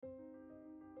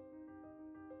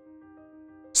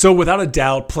So without a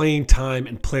doubt, playing time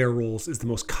and player roles is the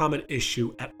most common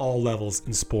issue at all levels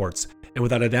in sports. And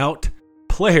without a doubt,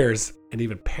 players and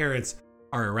even parents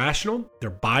are irrational, they're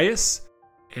biased,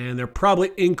 and they're probably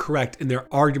incorrect in their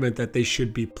argument that they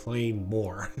should be playing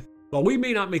more. While we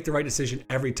may not make the right decision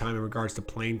every time in regards to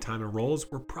playing time and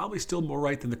roles, we're probably still more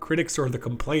right than the critics or the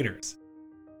complainers.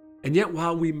 And yet,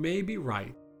 while we may be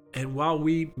right, and while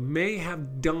we may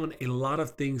have done a lot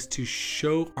of things to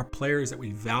show our players that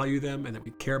we value them and that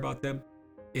we care about them,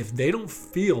 if they don't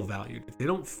feel valued, if they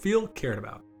don't feel cared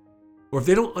about, or if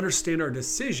they don't understand our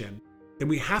decision, then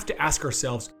we have to ask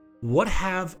ourselves, what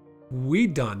have we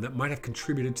done that might have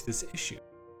contributed to this issue?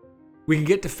 We can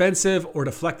get defensive or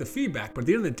deflect the feedback, but at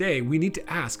the end of the day, we need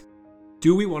to ask,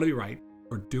 do we want to be right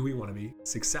or do we want to be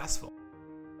successful?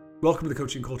 Welcome to the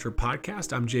Coaching Culture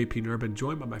Podcast. I'm JP Nurbin,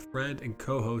 joined by my friend and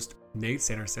co-host Nate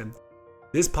Sanderson.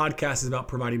 This podcast is about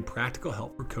providing practical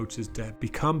help for coaches to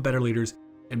become better leaders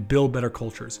and build better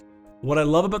cultures. What I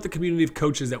love about the community of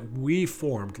coaches that we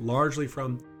formed largely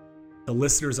from the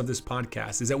listeners of this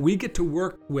podcast is that we get to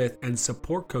work with and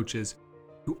support coaches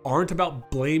who aren't about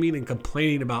blaming and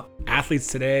complaining about athletes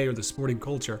today or the sporting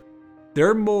culture.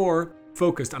 They're more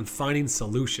focused on finding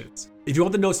solutions. If you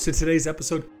want the notes to today's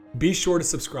episode, be sure to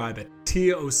subscribe at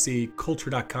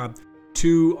tocculture.com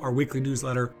to our weekly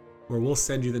newsletter where we'll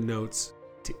send you the notes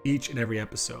to each and every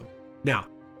episode. Now,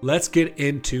 let's get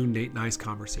into Nate and I's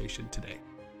conversation today.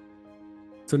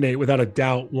 So Nate, without a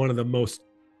doubt, one of the most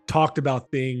talked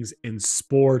about things in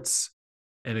sports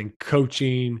and in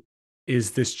coaching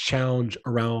is this challenge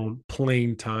around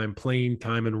playing time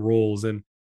and roles. And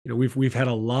we've had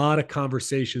a lot of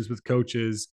conversations with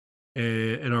coaches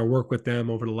and our work with them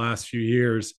over the last few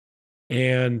years.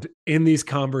 And in these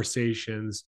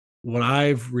conversations, what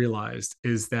I've realized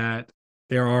is that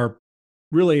there are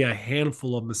really a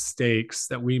handful of mistakes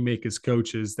that we make as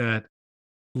coaches that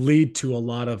lead to a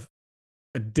lot of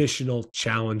additional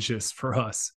challenges for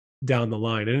us down the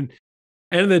line. And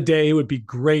end of the day, it would be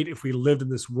great if we lived in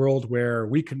this world where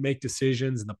we could make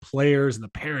decisions and the players and the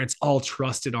parents all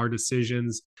trusted our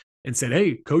decisions and said,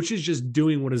 hey, coach is just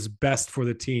doing what is best for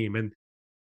the team. And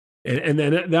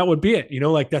then that would be it.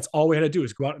 Like that's all we had to do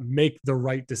is go out and make the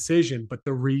right decision. But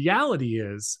the reality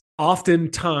is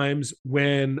oftentimes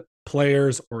when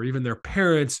players or even their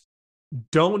parents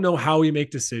don't know how we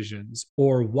make decisions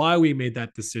or why we made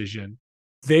that decision,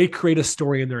 they create a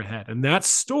story in their head. And that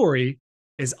story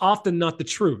is often not the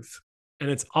truth.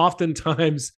 And it's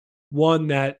oftentimes one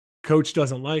that coach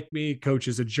doesn't like me, coach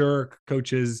is a jerk,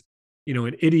 coach is,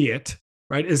 an idiot,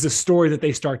 right? Is the story that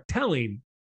they start telling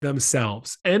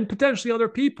themselves and potentially other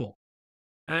people.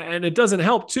 And it doesn't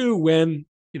help too when,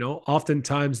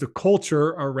 oftentimes the culture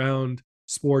around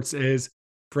sports is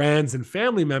friends and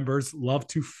family members love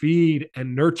to feed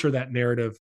and nurture that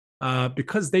narrative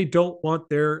because they don't want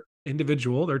their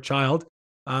individual, their child,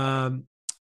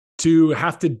 to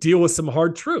have to deal with some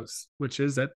hard truths, which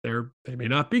is that they may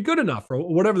not be good enough or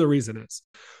whatever the reason is.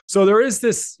 So there is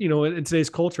this, in today's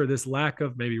culture, this lack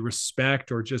of maybe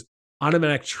respect or just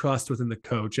automatic trust within the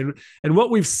coach. And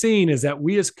what we've seen is that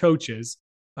we as coaches,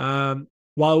 while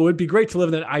it would be great to live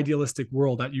in that idealistic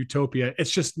world, that utopia,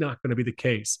 it's just not going to be the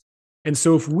case. And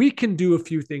so if we can do a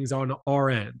few things on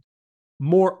our end,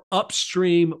 more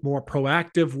upstream, more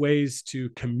proactive ways to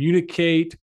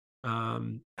communicate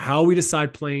how we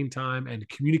decide playing time and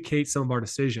communicate some of our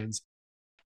decisions,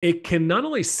 it can not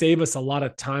only save us a lot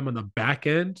of time on the back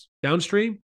end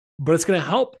downstream, but it's going to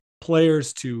help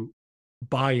players to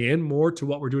buy in more to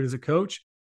what we're doing as a coach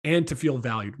and to feel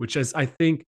valued, which I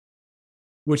think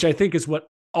is what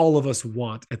all of us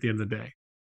want at the end of the day.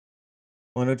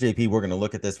 Well, I know, JP, we're going to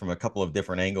look at this from a couple of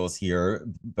different angles here,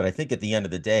 but I think at the end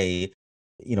of the day,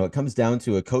 it comes down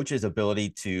to a coach's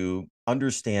ability to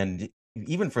understand,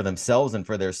 even for themselves and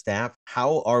for their staff,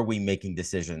 how are we making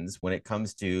decisions when it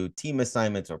comes to team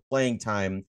assignments or playing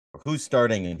time or who's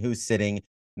starting and who's sitting?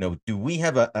 Do we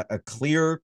have a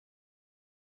clear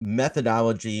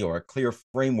methodology or a clear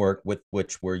framework with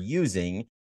which we're using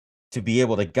to be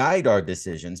able to guide our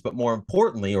decisions? But more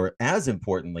importantly, or as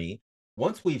importantly,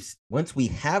 once we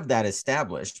have that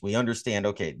established, we understand,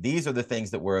 okay, these are the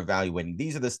things that we're evaluating.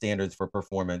 These are the standards for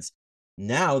performance.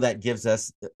 Now that gives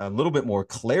us a little bit more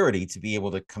clarity to be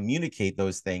able to communicate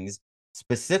those things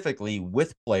specifically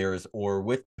with players or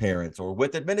with parents or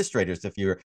with administrators if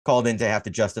you're called in to have to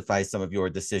justify some of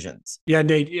your decisions. Yeah,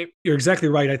 Nate, you're exactly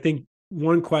right. I think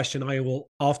one question I will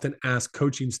often ask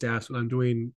coaching staffs when I'm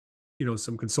doing,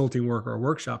 some consulting work or a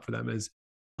workshop for them is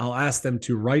I'll ask them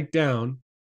to write down,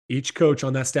 each coach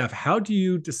on that staff, how do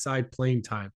you decide playing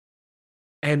time?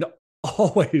 And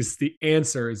always the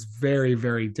answer is very,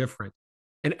 very different.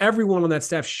 And everyone on that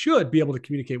staff should be able to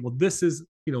communicate, well, this is,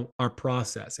 our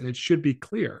process, and it should be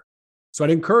clear. So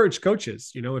I'd encourage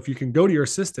coaches, if you can go to your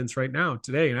assistants right now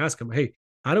today and ask them, hey,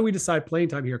 how do we decide playing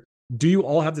time here? Do you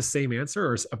all have the same answer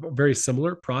or a very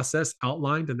similar process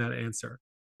outlined in that answer?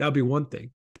 That would be one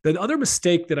thing. The other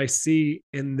mistake that I see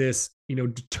in this,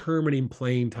 determining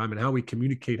playing time and how we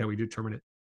communicate, how we determine it,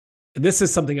 and this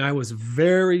is something I was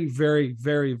very, very,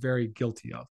 very, very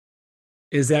guilty of,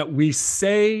 is that we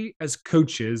say as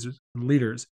coaches and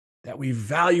leaders that we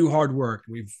value hard work,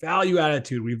 we value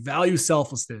attitude, we value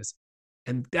selflessness,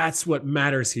 and that's what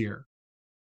matters here.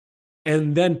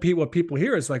 And then what people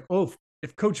hear is like, oh,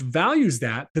 if coach values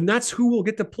that, then that's who will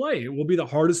get to play. It will be the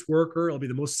hardest worker. It'll be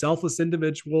the most selfless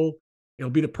individual.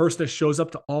 It'll be the person that shows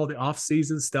up to all the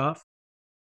off-season stuff.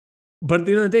 But at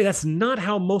the end of the day, that's not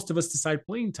how most of us decide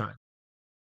playing time.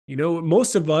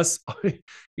 Most of us,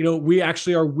 we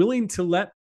actually are willing to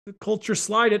let the culture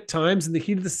slide at times in the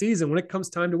heat of the season when it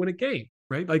comes time to win a game,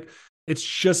 right? Like, it's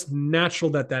just natural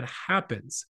that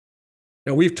happens.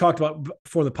 Now, we've talked about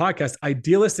before the podcast,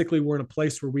 idealistically, we're in a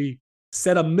place where we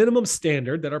set a minimum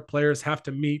standard that our players have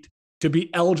to meet to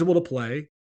be eligible to play,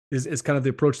 is kind of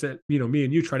the approach that, me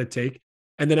and you try to take.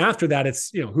 And then after that, it's,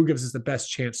 who gives us the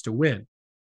best chance to win.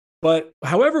 But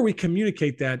however we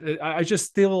communicate that, I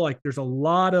just feel like there's a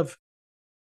lot of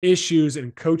issues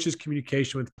in coaches'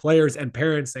 communication with players and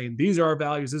parents saying, these are our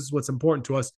values, this is what's important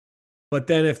to us. But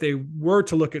then if they were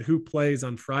to look at who plays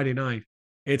on Friday night,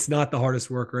 it's not the hardest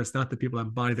worker. It's not the people that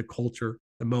embody the culture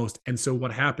the most. And so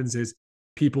what happens is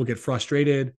people get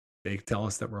frustrated. They tell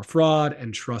us that we're a fraud,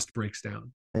 and trust breaks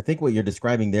down. I think what you're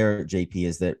describing there, JP,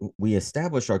 is that we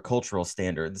establish our cultural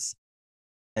standards,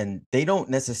 and they don't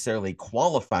necessarily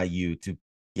qualify you to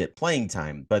get playing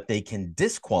time, but they can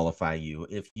disqualify you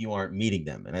if you aren't meeting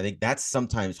them. And I think that's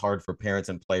sometimes hard for parents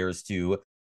and players to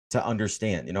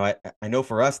understand. I know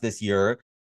for us this year,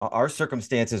 our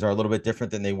circumstances are a little bit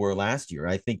different than they were last year.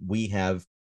 I think we have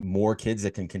more kids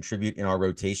that can contribute in our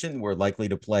rotation. We're likely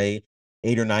to play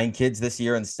 8 or 9 kids this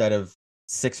year instead of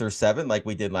 6 or 7 like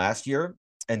we did last year.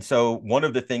 And so one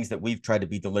of the things that we've tried to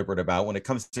be deliberate about when it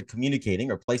comes to communicating,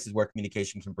 or places where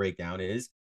communication can break down, is,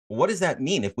 well, what does that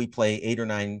mean if we play 8 or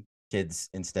 9 kids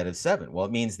instead of 7? Well,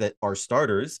 it means that our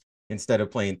starters, instead of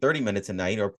playing 30 minutes a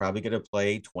night, are probably going to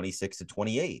play 26 to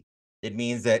 28. It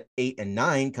means that 8 and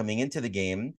 9 coming into the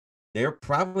game, they're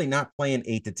probably not playing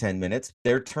 8 to 10 minutes.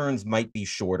 Their turns might be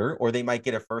shorter, or they might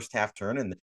get a first half turn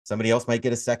and somebody else might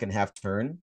get a second half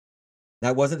turn.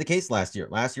 That wasn't the case last year.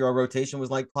 Last year, our rotation was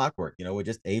like clockwork. We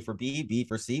just A for B, B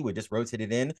for C. We just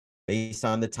rotated in based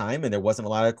on the time, and there wasn't a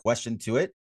lot of question to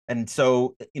it. And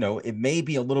so, it may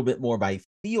be a little bit more by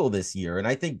feel this year. And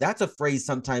I think that's a phrase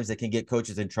sometimes that can get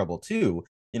coaches in trouble too.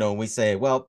 When we say,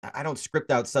 well, I don't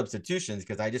script out substitutions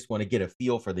because I just want to get a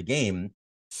feel for the game.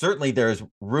 Certainly there's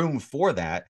room for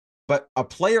that, but a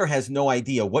player has no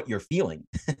idea what you're feeling.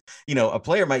 A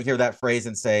player might hear that phrase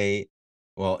and say,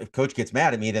 well, if coach gets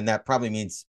mad at me, then that probably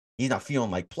means he's not feeling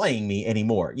like playing me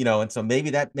anymore, and so maybe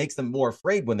that makes them more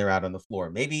afraid when they're out on the floor.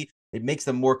 Maybe it makes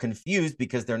them more confused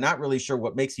because they're not really sure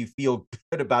what makes you feel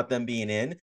good about them being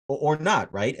in or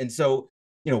not, right? And so,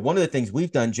 one of the things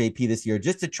we've done, JP, this year,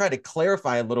 just to try to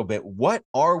clarify a little bit, what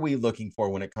are we looking for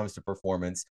when it comes to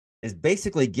performance, is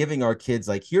basically giving our kids,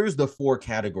 like, here's the 4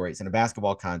 categories in a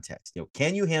basketball context.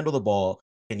 Can you handle the ball?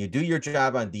 Can you do your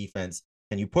job on defense?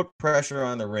 Can you put pressure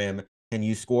on the rim? Can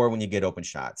you score when you get open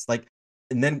shots?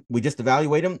 And then we just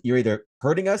evaluate them. You're either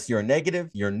hurting us, you're a negative,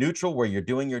 you're neutral, where you're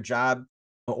doing your job,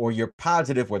 or you're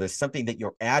positive, where there's something that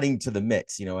you're adding to the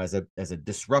mix, as a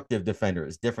disruptive defender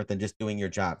is different than just doing your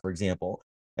job, for example.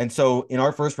 And so in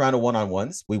our first round of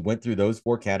one-on-ones, we went through those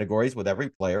 4 categories with every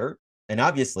player. And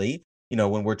obviously,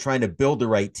 when we're trying to build the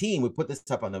right team, we put this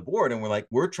up on the board and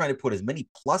we're trying to put as many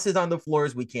pluses on the floor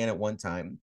as we can at one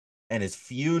time, and as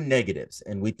few negatives.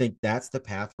 And we think that's the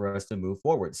path for us to move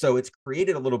forward. So it's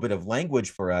created a little bit of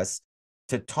language for us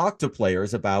to talk to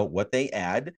players about what they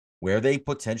add, where they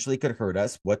potentially could hurt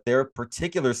us, what their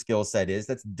particular skill set is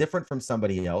that's different from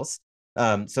somebody else,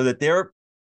 so that they're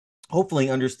hopefully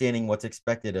understanding what's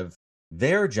expected of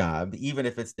their job, even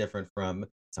if it's different from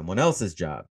someone else's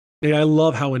job. And I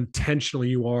love how intentional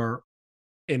you are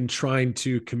in trying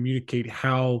to communicate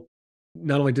how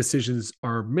not only decisions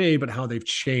are made, but how they've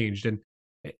changed. And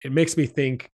it makes me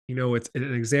think, it's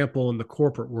an example in the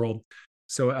corporate world.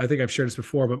 So I think I've shared this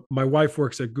before, but my wife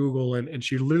works at Google, and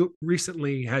she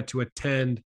recently had to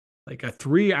attend like a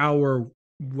 3-hour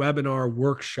webinar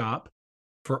workshop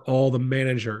for all the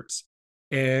managers.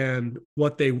 And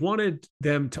what they wanted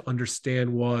them to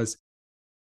understand was,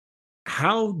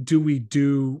 how do we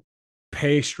do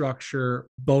pay structure,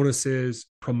 bonuses,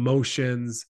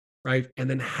 promotions, right? And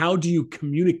then how do you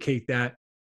communicate that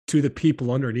to the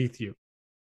people underneath you?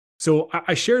 So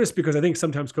I share this because I think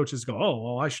sometimes coaches go, "Oh,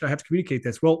 well, why should I have to communicate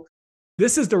this?" Well,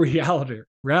 this is the reality,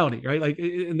 right? Like,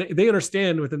 and they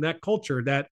understand within that culture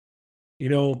that, you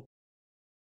know,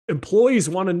 employees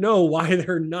want to know why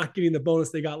they're not getting the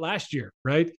bonus they got last year,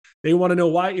 right? They want to know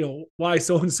why, why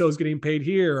so and so is getting paid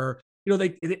here, or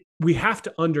we have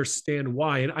to understand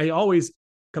why. And I always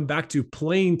come back to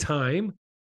playing time.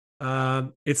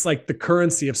 It's like the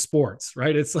currency of sports,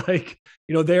 right? It's like,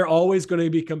 they're always going to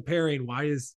be comparing, why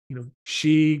is,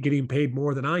 she getting paid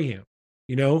more than I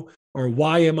am, or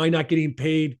why am I not getting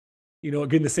paid,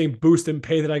 getting the same boost in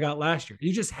pay that I got last year.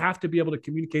 You just have to be able to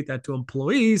communicate that to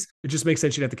employees. It just makes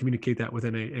sense you'd have to communicate that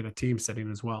within a team setting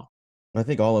as well. I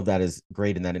think all of that is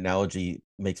great, and that analogy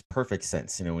makes perfect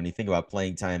sense. When you think about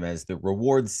playing time as the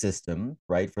reward system,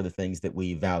 right, for the things that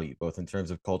we value, both in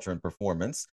terms of culture and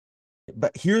performance.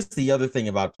 But here's the other thing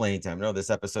about playing time. No,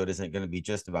 this episode isn't going to be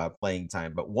just about playing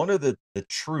time, but one of the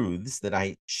truths that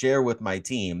I share with my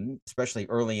team, especially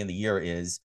early in the year,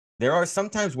 is there are some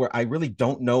times where I really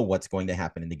don't know what's going to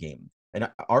happen in the game. And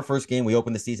our first game, we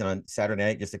opened the season on Saturday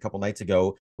night just a couple nights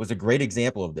ago, was a great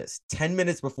example of this. 10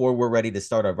 minutes before we're ready to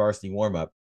start our varsity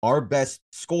warm-up, our best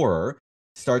scorer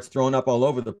starts throwing up all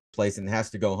over the place and has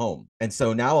to go home. And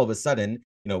so now all of a sudden,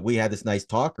 we had this nice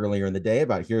talk earlier in the day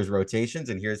about here's rotations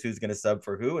and here's who's going to sub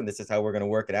for who, and this is how we're going to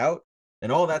work it out.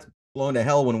 And all that's blown to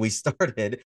hell when we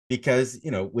started because,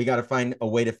 we got to find a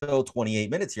way to fill 28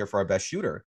 minutes here for our best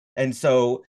shooter. And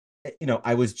so,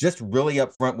 I was just really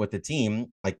upfront with the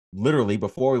team, like literally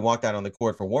before we walked out on the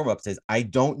court for warm-up, says, I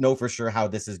don't know for sure how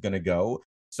this is going to go.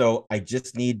 So I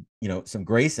just need, some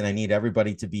grace, and I need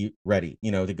everybody to be ready,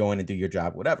 to go in and do your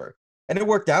job, whatever. And it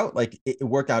worked out, like it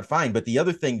worked out fine. But the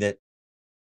other thing that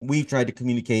we've tried to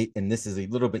communicate, and this is a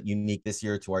little bit unique this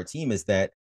year to our team, is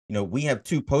that, we have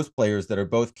two post players that are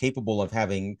both capable of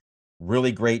having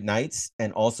really great nights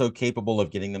and also capable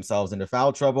of getting themselves into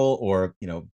foul trouble or,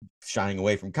 shying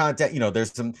away from contact.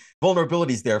 There's some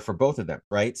vulnerabilities there for both of them,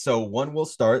 right? So one will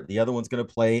start, the other one's going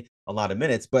to play a lot of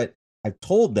minutes. But I've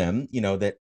told them,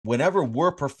 that whenever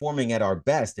we're performing at our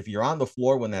best, if you're on the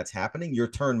floor when that's happening, your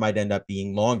turn might end up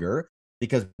being longer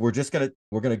because we're going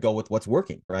to go with what's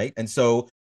working, right? And so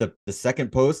the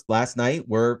second post last night,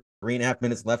 we're 3.5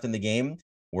 minutes left in the game.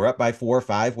 We're up by 4 or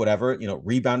 5, whatever,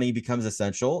 rebounding becomes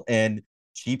essential. And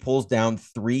she pulls down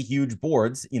 3 huge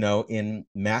boards, in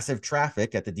massive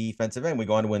traffic at the defensive end. We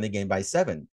go on to win the game by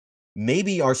 7.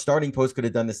 Maybe our starting post could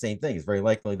have done the same thing. It's very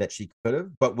likely that she could have,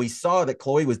 but we saw that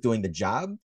Chloe was doing the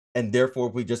job. And therefore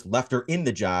we just left her in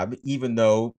the job, even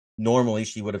though normally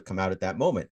she would have come out at that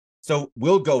moment. So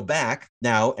we'll go back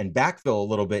now and backfill a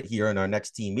little bit here in our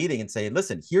next team meeting and say,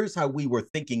 listen, here's how we were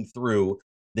thinking through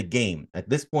the game. At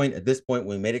this point,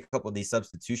 we made a couple of these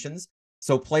substitutions.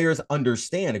 So players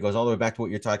understand, it goes all the way back to what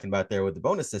you're talking about there with the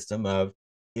bonus system of,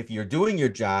 if you're doing your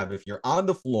job, if you're on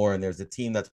the floor and there's a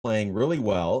team that's playing really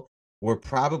well, we're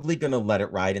probably going to let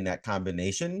it ride in that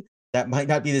combination. That might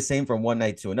not be the same from one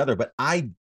night to another, but I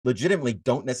legitimately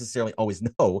don't necessarily always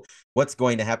know what's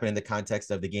going to happen in the context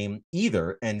of the game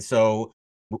either. And so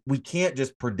we can't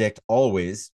just predict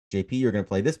always, JP, you're going to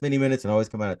play this many minutes and always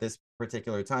come out at this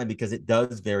particular time, because it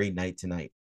does vary night to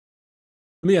night.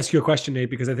 Let me ask you a question, Nate,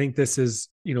 because I think this is,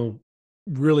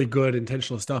 really good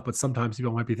intentional stuff, but sometimes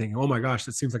people might be thinking, oh my gosh,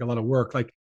 that seems like a lot of work.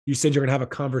 Like you said, you're going to have a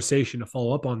conversation to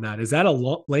follow up on that. Is that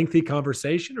a lengthy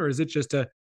conversation, or is it just a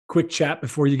quick chat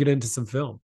before you get into some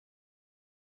film?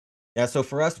 Yeah, so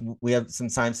for us, we have some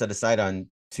time set aside on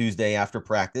Tuesday after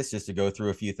practice just to go through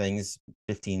a few things,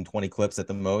 15, 20 clips at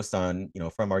the most on,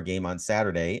 from our game on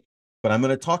Saturday. But I'm going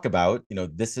to talk about,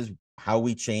 this is how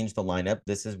we changed the lineup.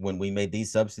 This is when we made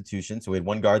these substitutions. So we had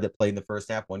one guard that played in the first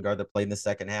half, one guard that played in the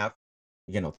second half.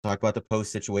 Again, I'll talk about the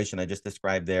post situation I just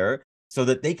described there so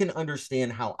that they can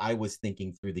understand how I was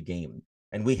thinking through the game.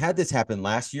 And we had this happen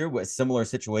last year with a similar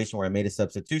situation where I made a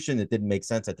substitution that didn't make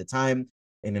sense at the time.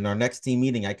 And in our next team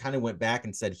meeting, I kind of went back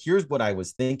and said, here's what I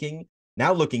was thinking.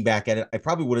 Now, looking back at it, I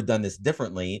probably would have done this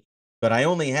differently, but I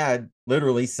only had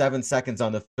literally 7 seconds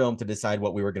on the film to decide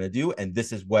what we were going to do. And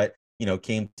this is what,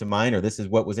 came to mind, or this is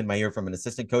what was in my ear from an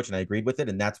assistant coach, and I agreed with it.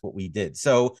 And that's what we did.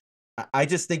 So I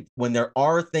just think when there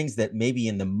are things that maybe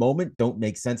in the moment don't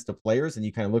make sense to players, and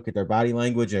you kind of look at their body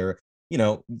language or,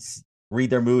 read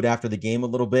their mood after the game a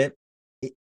little bit,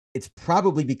 it's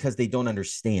probably because they don't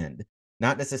understand,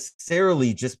 not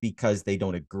necessarily just because they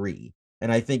don't agree.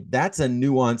 And I think that's a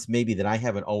nuance maybe that I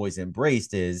haven't always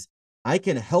embraced, is I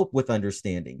can help with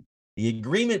understanding. The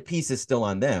agreement piece is still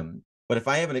on them. But if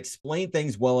I haven't explained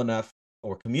things well enough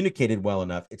or communicated well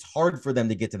enough, it's hard for them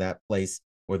to get to that place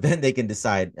where then they can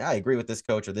decide, I agree with this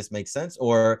coach, or this makes sense,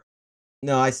 or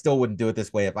no, I still wouldn't do it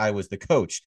this way if I was the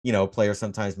coach. Players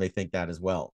sometimes may think that as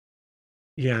well.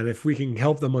 Yeah, and if we can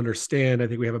help them understand, I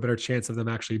think we have a better chance of them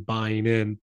actually buying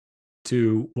in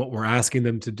to what we're asking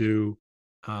them to do,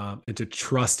 and to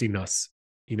trusting us.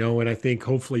 And I think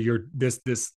hopefully this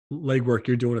legwork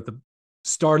you're doing at the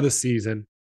start of the season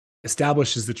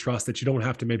establishes the trust that you don't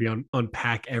have to maybe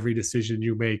unpack every decision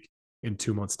you make in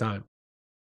 2 months' time.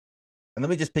 And let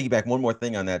me just piggyback one more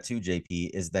thing on that too,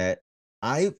 JP, is that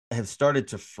I have started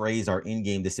to phrase our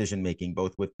in-game decision making,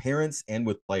 both with parents and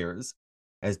with players,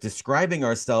 as describing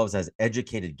ourselves as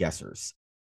educated guessers.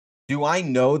 Do I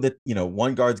know that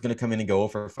one guard's going to come in and go 0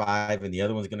 for 5, and the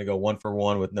other one's going to go 1 for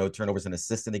 1 with no turnovers and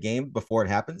assists in the game before it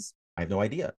happens? I have no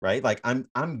idea, right? Like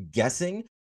I'm guessing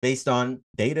based on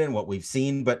data and what we've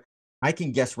seen, but I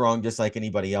can guess wrong just like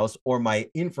anybody else, or my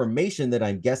information that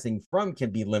I'm guessing from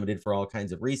can be limited for all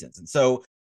kinds of reasons. And so,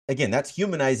 again, that's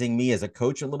humanizing me as a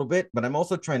coach a little bit, but I'm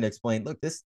also trying to explain, look,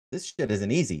 this shit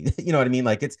isn't easy. You know what I mean?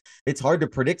 Like it's hard to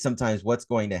predict sometimes what's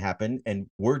going to happen, and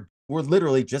we're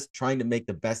literally just trying to make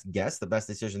the best guess, the best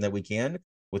decision that we can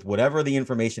with whatever the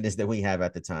information is that we have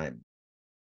at the time.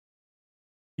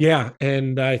 Yeah,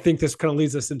 and I think this kind of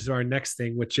leads us into our next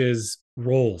thing, which is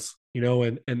roles,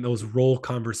 and those role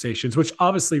conversations, which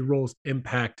obviously roles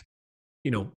impact,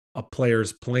 a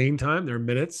player's playing time, their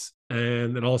minutes,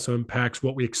 and it also impacts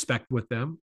what we expect with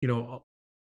them,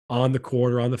 on the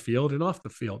court or on the field and off the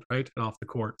field, right? And off the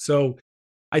court. So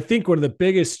I think one of the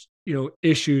biggest,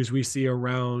 issues we see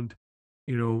around,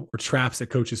 or traps that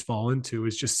coaches fall into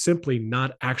is just simply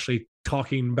not actually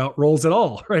talking about roles at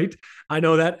all, right? I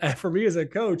know that for me as a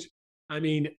coach, I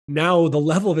mean, now the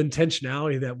level of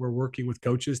intentionality that we're working with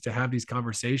coaches to have these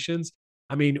conversations.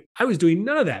 I mean, I was doing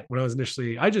none of that when I was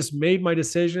initially, I just made my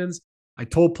decisions. I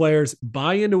told players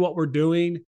buy into what we're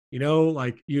doing.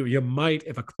 Like you might,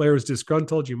 if a player is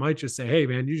disgruntled, you might just say, hey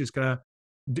man, you just gotta,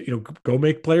 go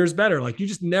make players better. Like you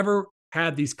just never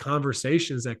had these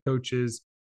conversations that coaches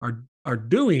are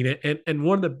doing it. And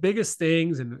one of the biggest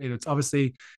things, and it's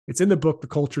obviously it's in the book, The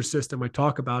Culture System. I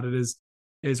talk about it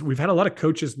is we've had a lot of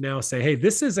coaches now say, hey,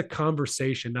 this is a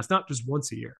conversation that's not just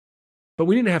once a year, but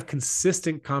we need to have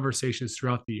consistent conversations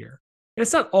throughout the year. And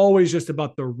it's not always just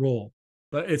about the role,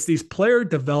 but it's these player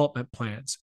development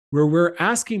plans where we're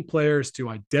asking players to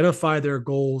identify their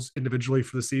goals individually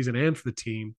for the season and for the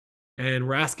team. And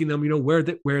we're asking them,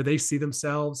 where they see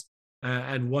themselves,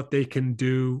 and what they can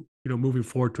do, moving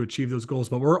forward to achieve those goals.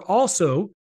 But we're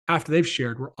also, after they've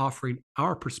shared, we're offering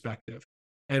our perspective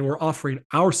and we're offering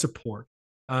our support,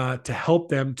 to help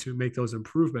them to make those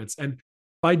improvements. And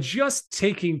by just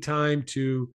taking time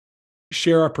to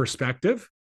share our perspective,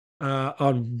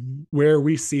 on where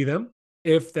we see them,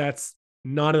 if that's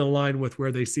not in line with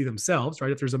where they see themselves,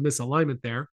 right? If there's a misalignment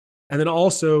there, and then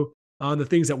also on the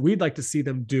things that we'd like to see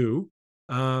them do,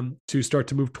 to start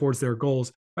to move towards their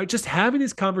goals, right? Just having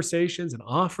these conversations and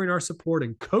offering our support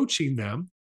and coaching them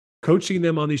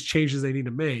on these changes they need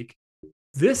to make.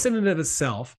 This in and of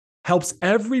itself helps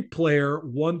every player,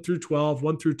 1 through 12,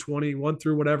 1 through 20, 1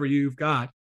 through whatever you've got,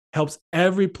 helps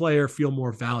every player feel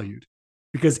more valued.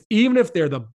 Because even if they're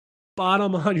the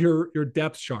bottom on your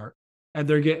depth chart and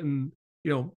they're getting,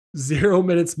 0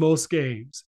 minutes most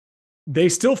games, they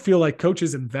still feel like coach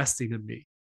is investing in me.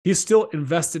 He's still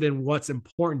invested in what's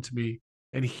important to me,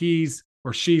 and he's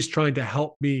or she's trying to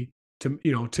help me to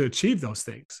achieve those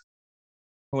things.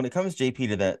 When it comes, JP,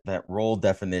 to that role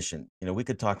definition, we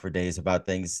could talk for days about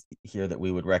things here that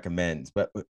we would recommend,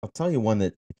 but I'll tell you one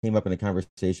that came up in a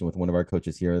conversation with one of our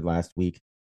coaches here last week,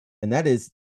 and that is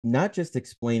not just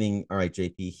explaining, all right,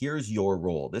 JP, here's your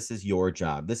role. This is your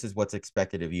job. This is what's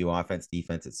expected of you, offense,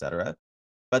 defense, etc.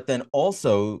 But then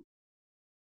also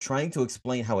trying to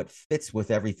explain how it fits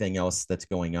with everything else that's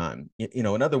going on. In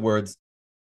other words,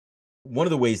 one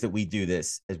of the ways that we do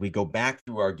this is we go back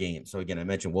through our game. So again, I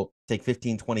mentioned we'll take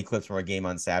 15, 20 clips from our game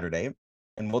on Saturday,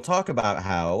 and we'll talk about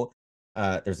how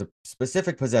there's a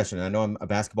specific possession. I know I'm a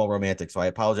basketball romantic, so I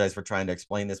apologize for trying to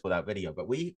explain this without video, but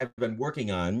we have been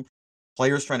working on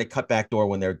players trying to cut back door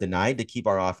when they're denied to keep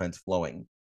our offense flowing.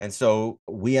 And so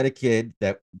we had a kid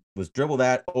that was dribbled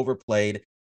at, overplayed,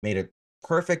 made a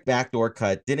perfect backdoor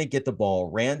cut, didn't get the ball,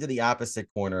 ran to the opposite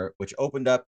corner, which opened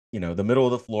up, the middle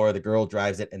of the floor. The girl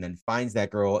drives it and then finds that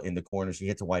girl in the corner. She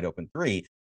hits a wide open three.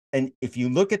 And if you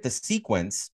look at the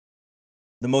sequence,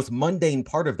 the most mundane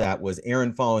part of that was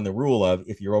Aaron following the rule of,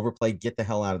 if you're overplayed, get the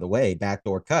hell out of the way,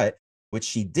 backdoor cut, which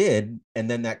she did. And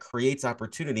then that creates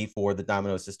opportunity for the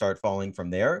dominoes to start falling from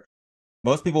there.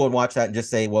 Most people would watch that and just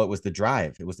say, well, it was the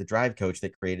drive. It was the drive coach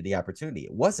that created the opportunity.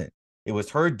 It wasn't. It was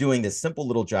her doing this simple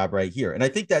little job right here. And I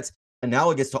think that's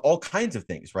analogous to all kinds of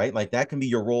things, right? Like that can be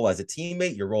your role as a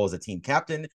teammate, your role as a team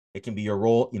captain. It can be your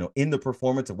role, in the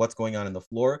performance of what's going on in the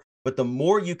floor. But the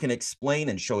more you can explain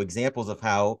and show examples of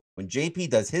how when JP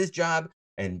does his job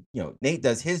and, Nate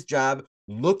does his job,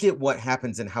 look at what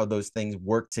happens and how those things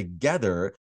work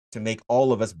together to make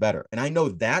all of us better. And I know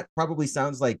that probably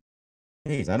sounds like,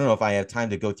 hey, I don't know if I have time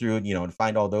to go through and, and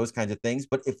find all those kinds of things.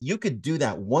 But if you could do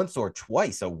that once or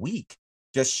twice a week,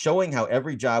 just showing how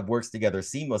every job works together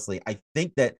seamlessly, I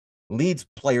think that leads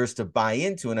players to buy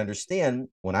into and understand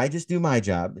when I just do my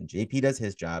job and JP does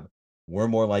his job, we're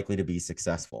more likely to be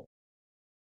successful.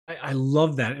 I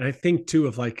love that. And I think too,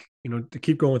 of like, to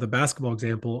keep going with the basketball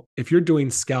example, if you're doing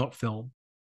scout film,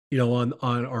 on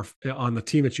the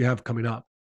team that you have coming up,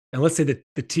 and let's say that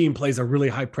the team plays a really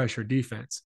high pressure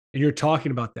defense, and you're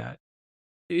talking about that,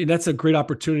 and that's a great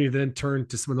opportunity to then turn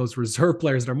to some of those reserve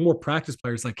players that are more practice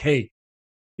players. Like, hey,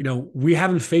 we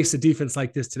haven't faced a defense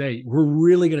like this today. We're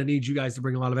really going to need you guys to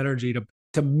bring a lot of energy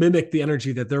to mimic the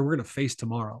energy that we're going to face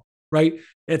tomorrow, right?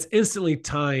 It's instantly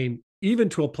tying even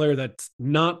to a player that's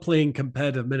not playing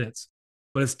competitive minutes,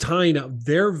 but it's tying up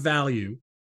their value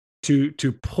to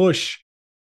push,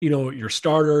 your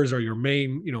starters or your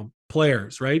main,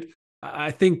 players, right?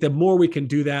 I think the more we can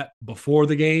do that before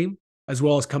the game, as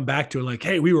well as come back to it, like,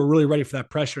 hey, we were really ready for that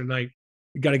pressure tonight.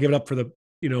 You got to give it up for the,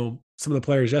 some of the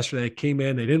players yesterday that came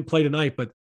in. They didn't play tonight,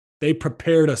 but they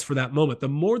prepared us for that moment. The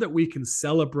more that we can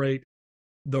celebrate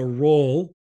the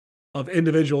role of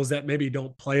individuals that maybe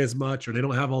don't play as much or they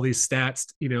don't have all these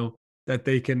stats, that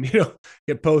they can,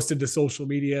 get posted to social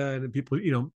media and people,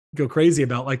 go crazy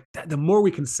about, like that, the more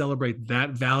we can celebrate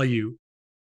that value,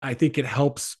 I think it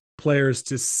helps players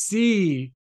to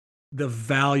see the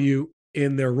value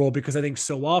in their role. Because I think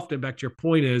so often, back to your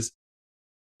point, is,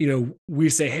 we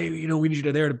say, hey, we need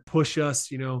you there to push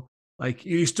us, like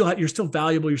you're still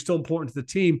valuable, you're still important to the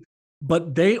team,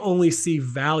 but they only see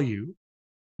value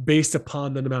based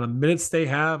upon the amount of minutes they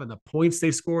have and the points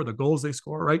they score, the goals they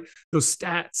score, right? Those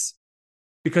stats,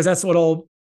 because that's what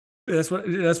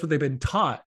they've been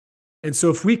taught. And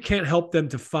so if we can't help them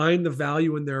to find the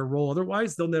value in their role,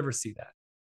 otherwise they'll never see that.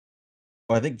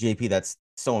 Well, I think JP, that's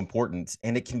so important,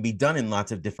 and it can be done in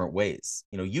lots of different ways.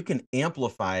 You can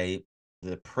amplify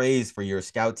the praise for your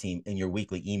scout team in your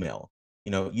weekly email.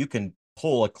 You can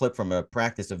pull a clip from a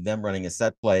practice of them running a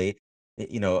set play,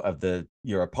 of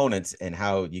your opponents and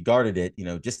how you guarded it,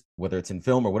 just whether it's in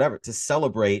film or whatever, to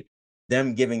celebrate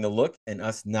them giving the look and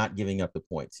us not giving up the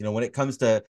points. When it comes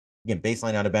to, again,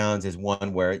 baseline out of bounds is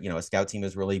one where, a scout team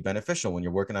is really beneficial when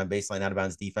you're working on baseline out of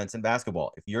bounds defense in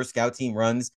basketball. If your scout team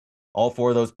runs all four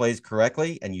of those plays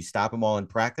correctly and you stop them all in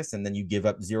practice and then you give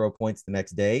up 0 points the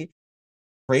next day,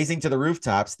 praising to the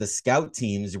rooftops, the scout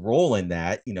team's role in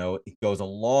that, it goes a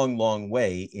long, long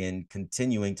way in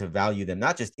continuing to value them,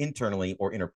 not just internally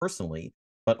or interpersonally,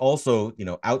 but also,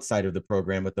 outside of the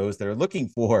program with those that are looking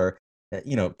for,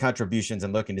 contributions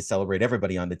and looking to celebrate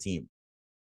everybody on the team.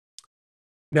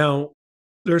 Now,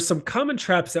 there's some common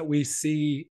traps that we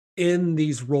see in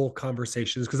these role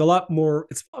conversations, because it's a lot more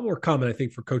common, I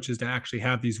think, for coaches to actually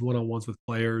have these one-on-ones with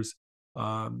players,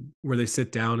 where they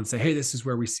sit down and say, hey, this is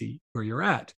where we see where you're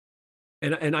at.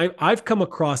 And I've come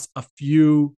across a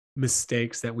few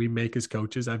mistakes that we make as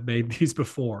coaches. I've made these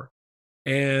before.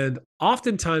 And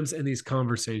oftentimes in these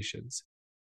conversations,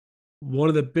 one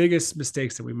of the biggest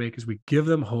mistakes that we make is we give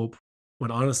them hope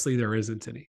when honestly there isn't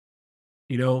any.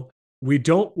 We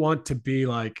don't want to be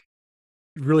like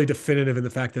really definitive in the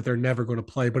fact that they're never going to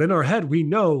play. But in our head, we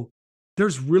know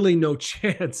there's really no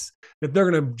chance that they're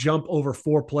going to jump over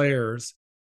 4 players,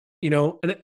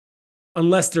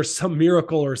 unless there's some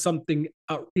miracle or something,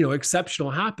 exceptional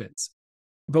happens.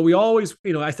 But we always,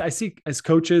 I see as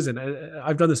coaches, and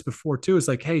I've done this before too, it's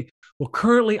like, hey, well,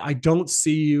 currently I don't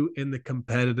see you in the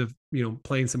competitive,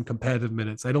 playing some competitive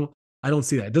minutes. I don't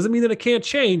see that. It doesn't mean that it can't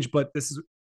change, but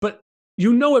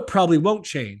it probably won't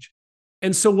change.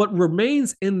 And so what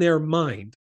remains in their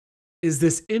mind is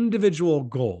this individual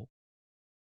goal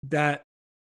that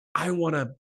I want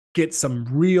to get some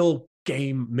real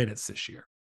game minutes this year,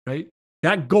 right?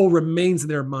 That goal remains in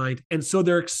their mind. And so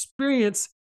their experience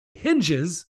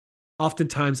hinges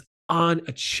oftentimes on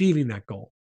achieving that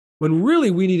goal, when really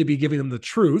we need to be giving them the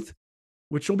truth,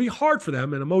 which will be hard for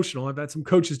them and emotional. I've had some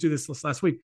coaches do this last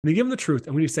week. And they give them the truth.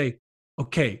 And when you say,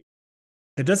 okay,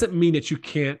 it doesn't mean that you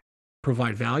can't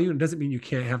provide value, and it doesn't mean you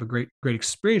can't have a great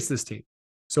experience this team.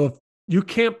 So if you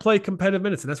can't play competitive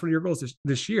minutes, and that's one of your goals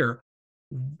this year,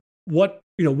 what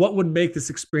would make this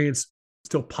experience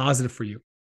still positive for you?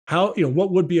 How,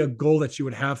 what would be a goal that you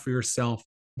would have for yourself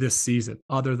this season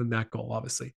other than that goal,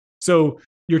 obviously? So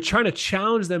you're trying to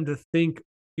challenge them to think,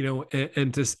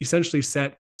 and to essentially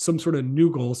set some sort of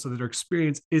new goal so that their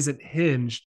experience isn't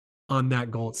hinged on that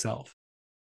goal itself.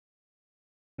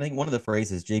 I think one of the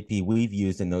phrases, JP, we've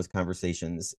used in those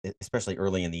conversations, especially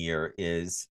early in the year,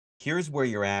 is here's where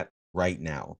you're at right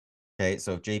now. Okay.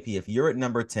 So, JP, if you're at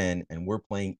number 10 and we're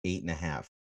playing 8.5,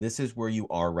 this is where you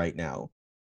are right now.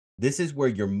 This is where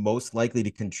you're most likely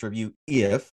to contribute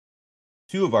if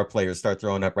two of our players start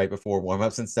throwing up right before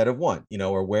warmups instead of one,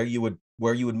 or where you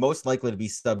would most likely to be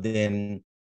subbed in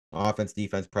offense,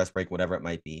 defense, press break, whatever it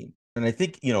might be. And I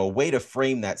think, a way to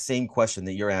frame that same question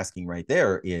that you're asking right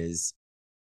there is,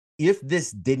 if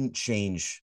this didn't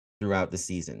change throughout the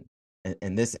season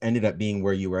and this ended up being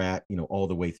where you were at, all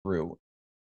the way through,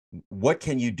 what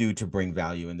can you do to bring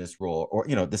value in this role? Or,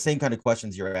 the same kind of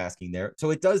questions you're asking there.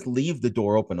 So it does leave the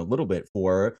door open a little bit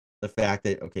for the fact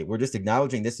that, okay, we're just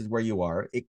acknowledging this is where you are.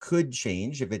 It could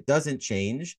change. If it doesn't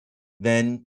change,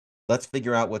 then let's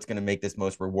figure out what's going to make this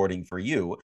most rewarding for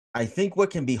you. I think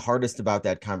what can be hardest about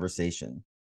that conversation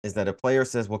is that a player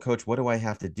says, well, coach, what do I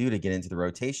have to do to get into the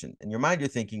rotation? In your mind, you're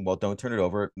thinking, well, don't turn it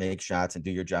over, make shots and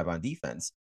do your job on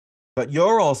defense. But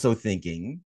you're also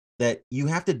thinking that you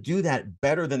have to do that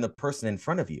better than the person in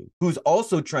front of you, who's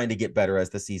also trying to get better as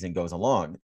the season goes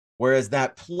along. Whereas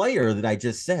that player that I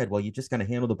just said, well, you just got to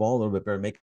handle the ball a little bit better,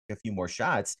 make a few more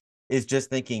shots, is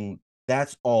just thinking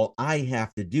that's all I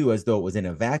have to do, as though it was in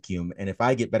a vacuum. And if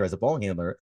I get better as a ball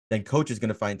handler, then coach is going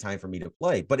to find time for me to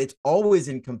play. But it's always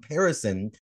in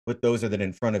comparison with those that are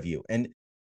in front of you. And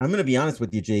I'm going to be honest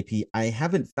with you, JP, I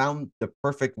haven't found the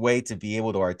perfect way to be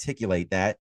able to articulate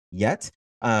that yet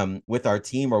with our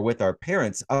team or with our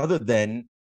parents, other than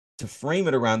to frame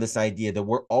it around this idea that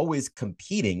we're always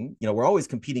competing. We're always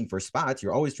competing for spots.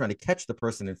 You're always trying to catch the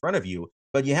person in front of you,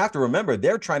 but you have to remember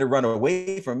they're trying to run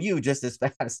away from you just as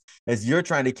fast as you're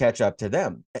trying to catch up to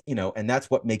them, and that's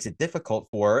what makes it difficult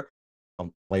for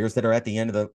players that are at the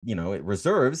end of the,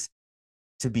 reserves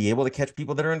to be able to catch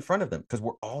people that are in front of them, because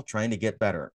we're all trying to get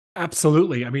better.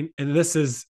 Absolutely. I mean, and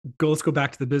let's go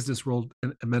back to the business world,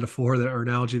 a metaphor or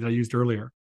analogy that I used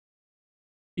earlier.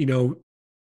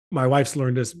 My wife's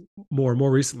learned this more and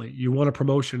more recently. You want a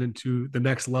promotion into the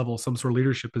next level, some sort of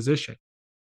leadership position.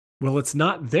 Well, it's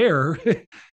not there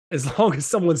as long as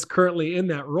someone's currently in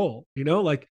that role,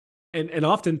 and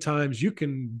oftentimes you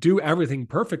can do everything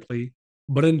perfectly,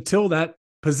 but until that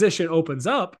position opens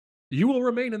up, you will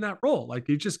remain in that role. Like,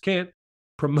 you just can't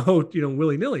promote,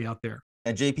 willy-nilly out there.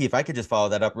 And JP, if I could just follow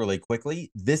that up really quickly,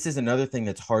 this is another thing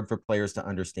that's hard for players to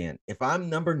understand. If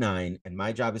I'm number 9 and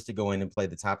my job is to go in and play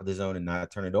the top of the zone and not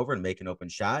turn it over and make an open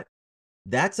shot,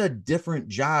 that's a different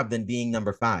job than being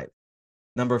number 5.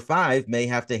 Number 5 may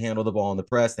have to handle the ball in the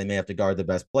press. They may have to guard the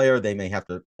best player. They may have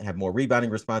to have more rebounding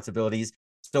responsibilities.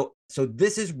 So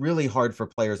this is really hard for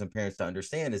players and parents to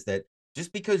understand, is that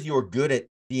just because you're good at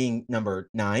being number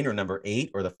 9 or number 8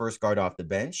 or the first guard off the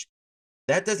bench,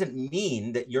 that doesn't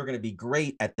mean that you're going to be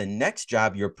great at the next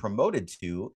job you're promoted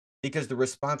to, because the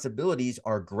responsibilities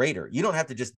are greater. You don't have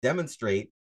to just demonstrate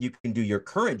you can do your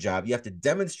current job. You have to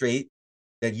demonstrate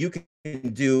that you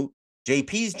can do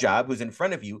JP's job, who's in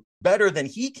front of you, better than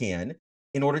he can,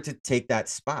 in order to take that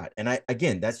spot. And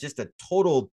again, that's just a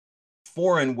total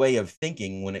foreign way of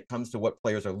thinking when it comes to what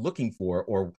players are looking for,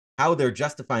 or how they're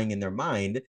justifying in their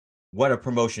mind what a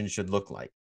promotion should look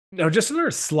like. Now, just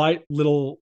another slight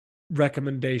little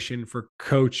recommendation for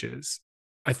coaches.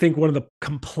 I think one of the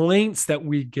complaints that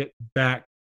we get back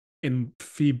in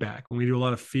feedback, when we do a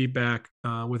lot of feedback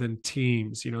within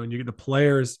teams, and you get the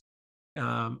players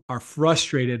are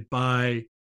frustrated by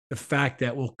the fact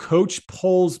that, well, coach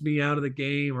pulls me out of the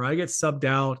game, or I get subbed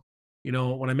out,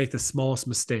 when I make the smallest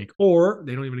mistake, or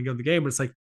they don't even go to the game, but it's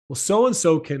like, well,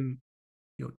 so-and-so can,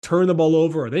 turn the ball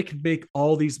over, or they can make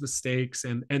all these mistakes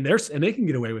and they can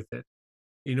get away with it,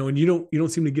 and you don't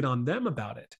seem to get on them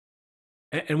about it.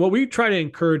 And what we try to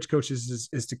encourage coaches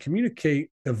is to communicate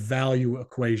the value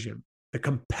equation, the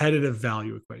competitive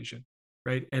value equation,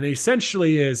 right? And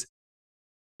essentially is,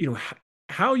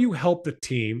 how you help the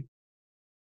team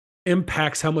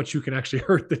impacts how much you can actually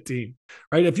hurt the team,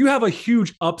 right? If you have a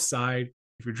huge upside,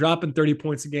 if you're dropping 30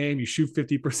 points a game, you shoot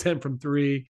 50% from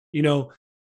 3,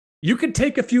 you can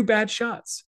take a few bad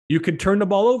shots. You can turn the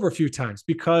ball over a few times,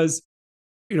 because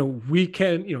we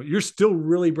can, you're still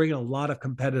really bringing a lot of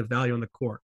competitive value on the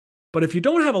court. But if you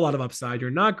don't have a lot of upside, you're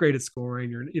not great at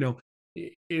scoring, you're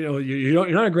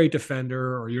not a great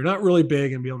defender, or you're not really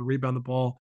big and be able to rebound the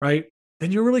ball, right?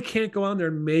 Then you really can't go out there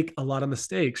and make a lot of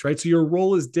mistakes, right? So your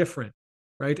role is different,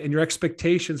 right? And your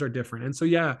expectations are different. And so,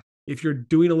 yeah, if you're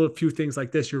doing few things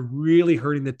like this, you're really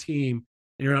hurting the team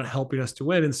and you're not helping us to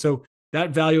win. And so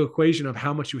that value equation of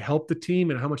how much you help the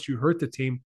team and how much you hurt the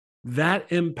team,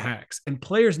 that impacts. And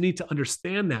players need to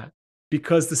understand that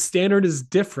because the standard is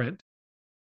different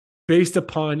based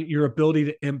upon your ability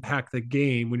to impact the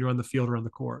game when you're on the field or on the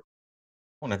court.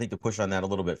 Well, and I think to push on that a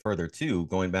little bit further too,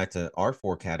 going back to our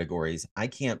four categories, I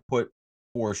can't put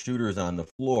four shooters on the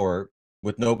floor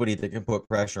with nobody that can put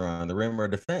pressure on the rim or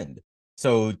defend.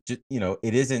 So,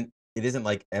 it isn't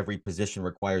like every position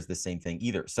requires the same thing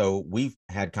either. So we've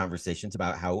had conversations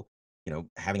about how,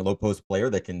 having a low post player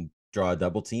that can draw a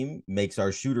double team makes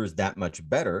our shooters that much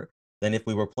better than if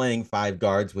we were playing five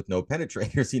guards with no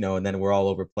penetrators, and then we're all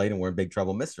overplayed and we're in big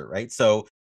trouble, mister, right? So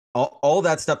all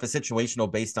that stuff is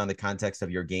situational based on the context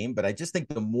of your game. But I just think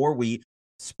the more we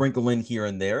sprinkle in here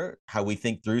and there how we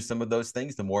think through some of those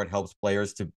things, the more it helps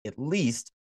players to at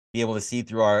least be able to see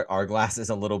through our glasses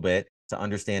a little bit to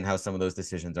understand how some of those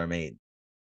decisions are made.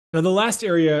 Now, the last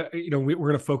area, we're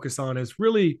going to focus on is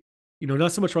really,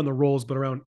 not so much around the roles, but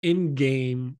around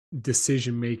in-game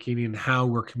decision making and how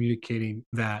we're communicating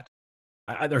that.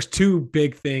 There's two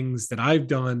big things that I've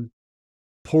done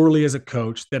poorly as a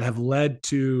coach that have led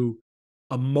to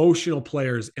emotional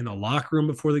players in the locker room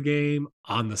before the game,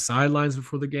 on the sidelines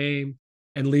before the game,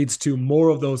 and leads to more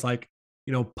of those like,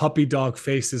 puppy dog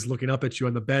faces looking up at you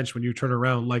on the bench when you turn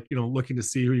around, like, looking to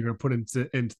see who you're going to put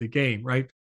into the game, right?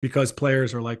 Because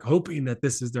players are like hoping that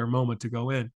this is their moment to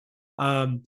go in.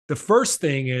 The first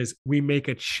thing is we make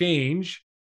a change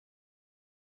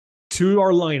to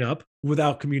our lineup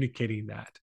without communicating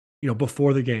that,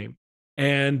 before the game.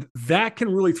 And that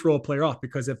can really throw a player off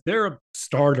because if they're a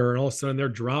starter and all of a sudden they're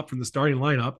dropped from the starting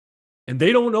lineup and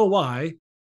they don't know why,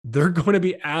 they're going to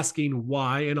be asking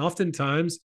why. And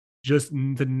oftentimes, just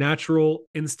the natural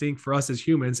instinct for us as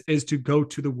humans is to go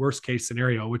to the worst case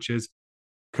scenario, which is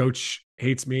coach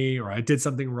hates me or I did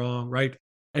something wrong, right?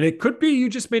 And it could be you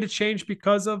just made a change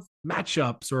because of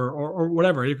matchups or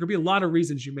whatever. It could be a lot of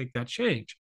reasons you make that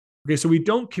change. Okay, so we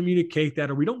don't communicate that,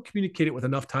 or we don't communicate it with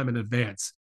enough time in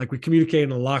advance. Like we communicate in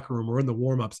the locker room or in the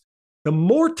warmups. The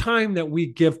more time that we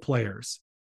give players,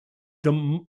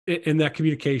 in that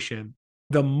communication,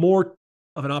 the more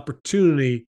of an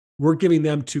opportunity we're giving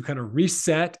them to kind of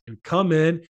reset and come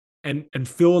in and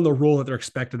fill in the role that they're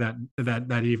expected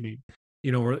that evening,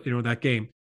 or that game.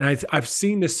 And I've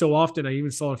seen this so often. I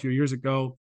even saw it a few years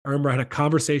ago. I remember I had a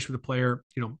conversation with a player,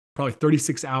 probably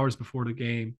 36 hours before the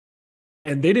game,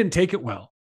 and they didn't take it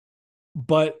well.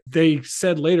 But they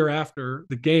said later after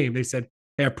the game, they said,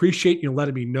 "Hey, I appreciate you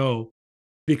letting me know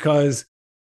because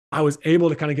I was able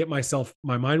to kind of get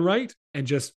my mind right and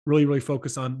just really, really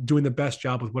focus on doing the best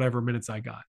job with whatever minutes I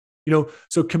got."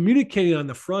 So communicating on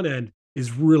the front end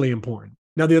is really important.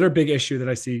 Now, the other big issue that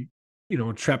I see,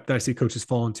 trap that I see coaches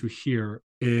fall into here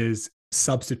is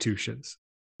substitutions.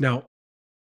 Now,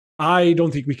 I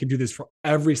don't think we can do this for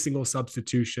every single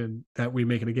substitution that we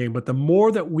make in a game, but the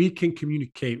more that we can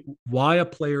communicate why a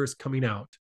player is coming out,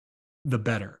 the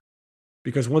better.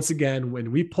 Because once again,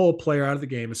 when we pull a player out of the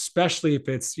game, especially if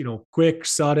it's, quick,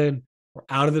 sudden, or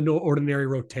out of the ordinary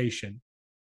rotation,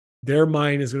 their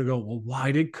mind is going to go, well,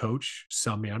 why did coach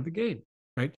sub me out of the game?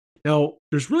 Right? Now,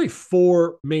 there's really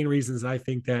four main reasons I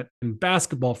think that in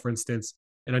basketball, for instance,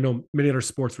 and I know many other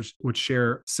sports would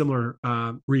share similar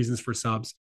reasons for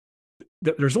subs.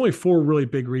 There's only four really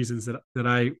big reasons that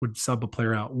I would sub a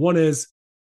player out. One is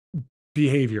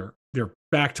behavior. They're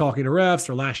back talking to refs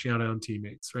or lashing out on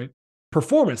teammates, right?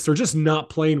 Performance. They're just not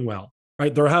playing well,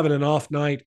 right? They're having an off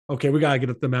night. Okay, we got to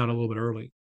get them out a little bit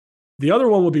early. The other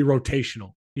one would be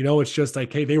rotational. It's just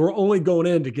like, hey, they were only going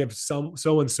in to give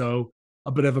so-and-so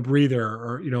a bit of a breather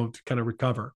or, to kind of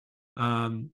recover.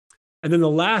 And then the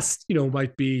last,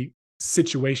 might be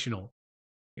situational.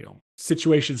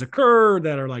 Situations occur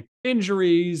that are like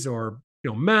injuries or,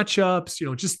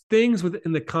 matchups, just things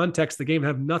within the context of the game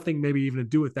have nothing maybe even to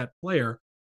do with that player,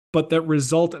 but that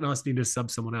result in us needing to sub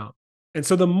someone out. And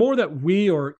so the more that we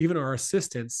or even our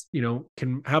assistants,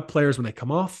 can have players when they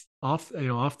come off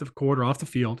the court or off the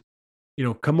field,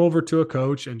 come over to a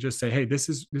coach and just say, hey, this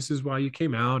is why you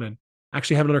came out, and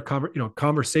actually have another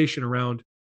conversation around,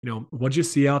 what'd you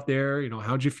see out there?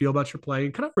 How'd you feel about your play,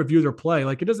 and kind of review their play.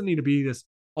 Like it doesn't need to be this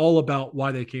all about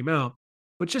why they came out,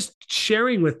 but just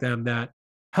sharing with them that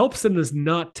helps them to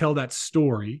not tell that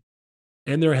story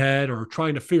in their head or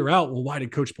trying to figure out, well, why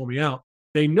did coach pull me out?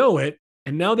 They know it.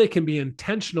 And now they can be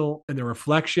intentional in their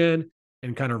reflection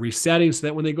and kind of resetting so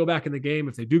that when they go back in the game,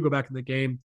 if they do go back in the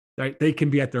game, they can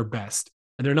be at their best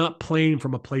and they're not playing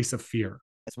from a place of fear.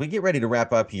 As we get ready to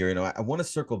wrap up here, I want to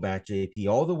circle back, JP,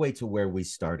 all the way to where we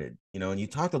started, and you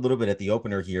talked a little bit at the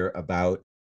opener here about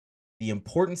the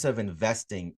importance of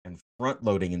investing and front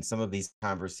loading in some of these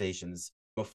conversations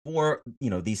before,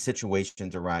 these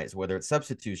situations arise, whether it's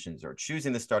substitutions or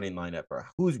choosing the starting lineup or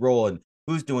who's rolling,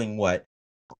 who's doing what.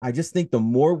 I just think the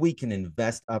more we can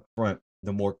invest up front,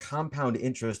 the more compound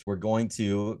interest we're going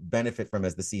to benefit from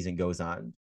as the season goes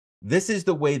on. This is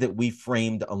the way that we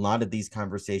framed a lot of these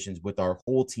conversations with our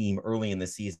whole team early in the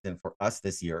season for us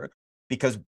this year,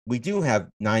 because we do have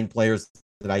 9 players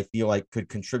that I feel like could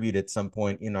contribute at some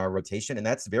point in our rotation. And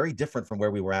that's very different from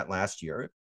where we were at last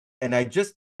year. And I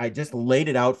just laid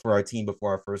it out for our team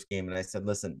before our first game. And I said,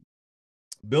 listen,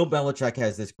 Bill Belichick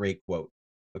has this great quote.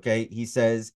 Okay. He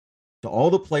says, to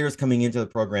all the players coming into the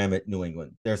program at New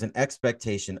England, there's an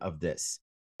expectation of this.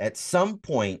 At some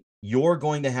point, you're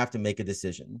going to have to make a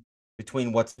decision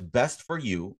between what's best for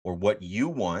you or what you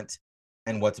want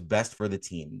and what's best for the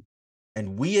team.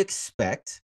 And we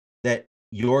expect that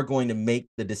you're going to make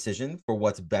the decision for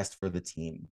what's best for the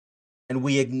team. And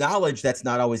we acknowledge that's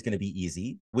not always going to be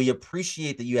easy. We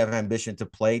appreciate that you have ambition to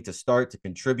play, to start, to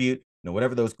contribute,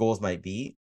 whatever those goals might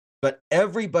be. But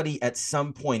everybody at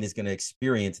some point is going to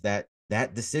experience that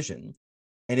decision.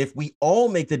 And if we all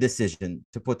make the decision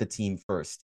to put the team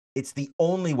first, it's the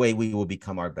only way we will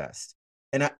become our best.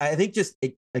 And I think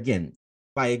again,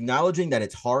 by acknowledging that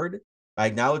it's hard, by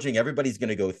acknowledging everybody's going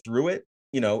to go through it,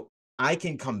 I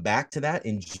can come back to that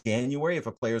in January if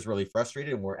a player is really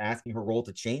frustrated and we're asking her role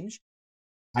to change.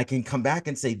 I can come back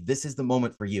and say, this is the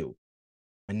moment for you.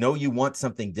 I know you want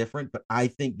something different, but I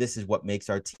think this is what makes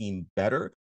our team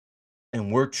better.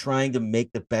 And we're trying to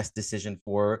make the best decision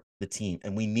for the team.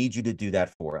 And we need you to do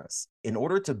that for us. In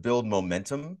order to build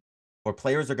momentum, or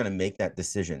players are going to make that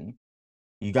decision,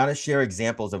 you got to share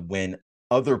examples of when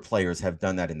other players have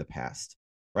done that in the past,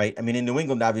 right? I mean, in New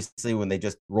England, obviously, when they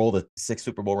just roll the 6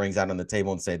 Super Bowl rings out on the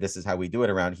table and say, this is how we do it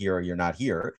around here, or you're not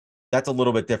here, that's a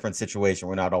little bit different situation.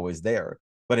 We're not always there.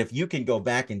 But if you can go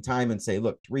back in time and say,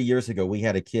 look, 3 years ago, we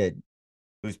had a kid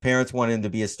whose parents wanted him to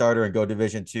be a starter and go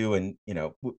Division II. And,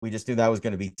 we just knew that was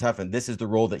going to be tough. And this is the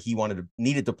role that he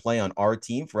needed to play on our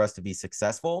team for us to be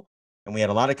successful. And we had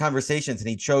a lot of conversations and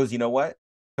he chose, what,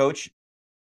 coach,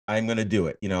 I'm going to do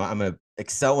it. I'm going to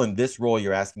excel in this role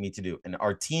you're asking me to do. And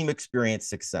our team experienced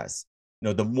success.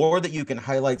 The more that you can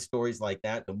highlight stories like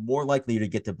that, the more likely to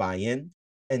get to buy in.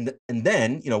 And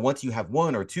then, once you have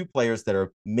 1 or 2 players that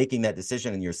are making that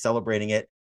decision and you're celebrating it,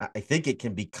 I think it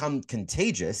can become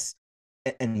contagious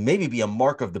and maybe be a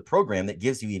mark of the program that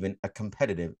gives you even a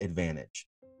competitive advantage.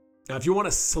 Now, if you want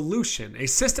a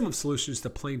system of solutions to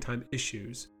playing time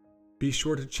issues, be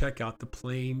sure to check out the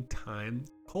Playing Time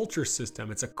Culture System.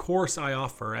 It's a course I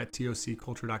offer at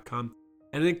tocculture.com,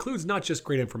 and it includes not just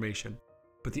great information,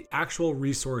 but the actual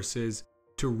resources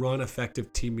to run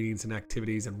effective team meetings and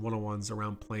activities and one-on-ones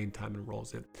around playing time and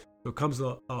roles. So it comes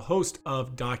with a host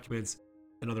of documents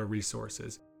and other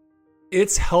resources.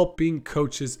 It's helping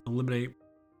coaches eliminate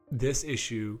this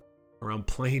issue around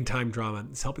playing time drama.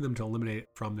 It's helping them to eliminate it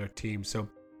from their team. So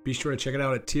be sure to check it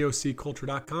out at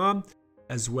tocculture.com,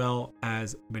 as well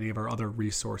as many of our other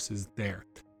resources there.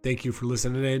 Thank you for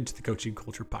listening in to the Coaching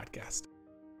Culture Podcast.